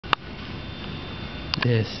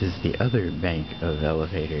This is the other bank of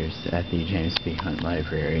elevators at the James B. Hunt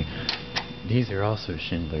Library. These are also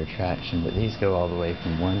Schindler traction, but these go all the way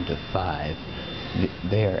from 1 to 5.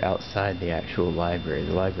 They are outside the actual library.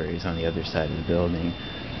 The library is on the other side of the building,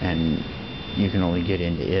 and you can only get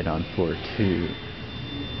into it on floor 2.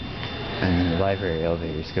 And then the library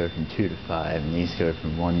elevators go from 2 to 5, and these go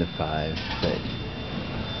from 1 to 5. But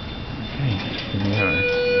okay, here we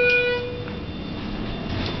are.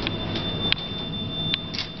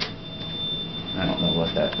 I don't know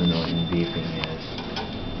what that annoying beeping is.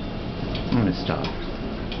 I'm gonna stop.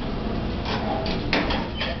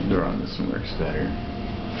 The door on this one works better.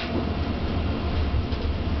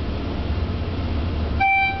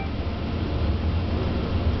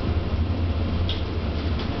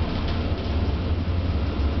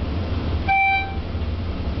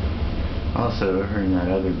 Also, over in that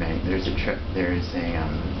other bank, there's a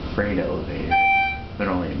freight elevator, but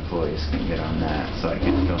only employees can get on that, so I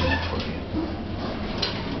can film it for you.